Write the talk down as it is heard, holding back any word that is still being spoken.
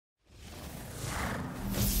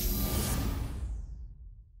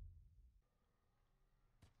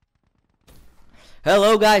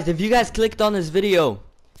Hello guys, if you guys clicked on this video,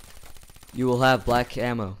 you will have black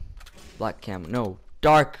ammo. Black camo. No,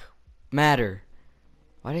 dark matter.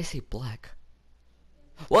 Why did I say black?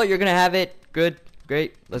 Well, you're gonna have it. Good,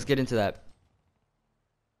 great. Let's get into that.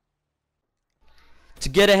 To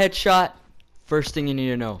get a headshot, first thing you need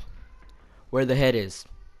to know, where the head is.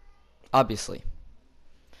 Obviously.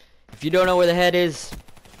 If you don't know where the head is,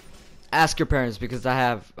 ask your parents, because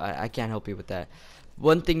I can't help you with that.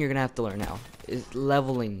 One thing you're gonna have to learn now is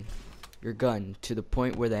leveling your gun to the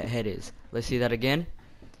point where the head is. Let's see that again.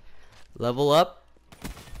 Level up,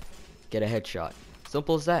 get a headshot.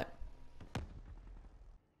 Simple as that.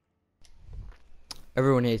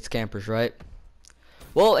 Everyone hates campers, right?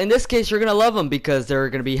 Well, in this case, you're gonna love them because they're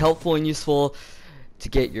gonna be helpful and useful to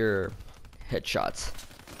get your headshots.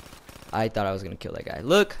 I thought I was gonna kill that guy.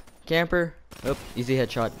 Look, camper. Oop, easy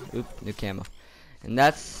headshot. Oop, new camo. And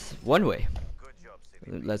that's one way.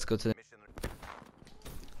 Let's go to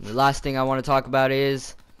the last thing I want to talk about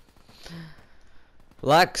is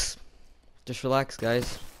relax. Just relax,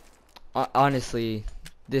 guys. Honestly,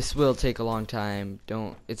 this will take a long time.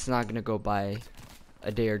 It's not gonna go by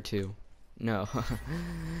a day or two. No.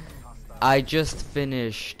 I just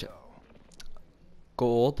finished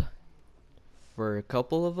gold for a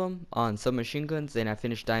couple of them on submachine guns, and I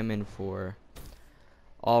finished diamond for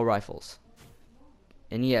all rifles.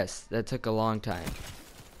 And yes, that took a long time.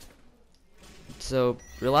 So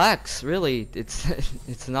relax, really.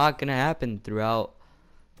 It's not gonna happen throughout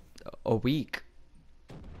a week.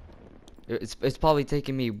 It's probably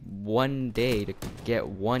taking me one day to get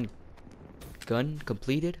one gun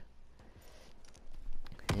completed.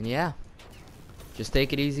 And yeah, just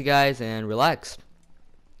take it easy, guys, and relax.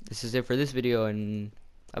 This is it for this video, and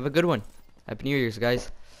have a good one. Happy New Year's,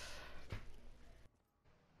 guys.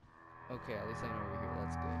 Okay, at least I know we're here.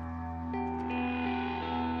 That's good.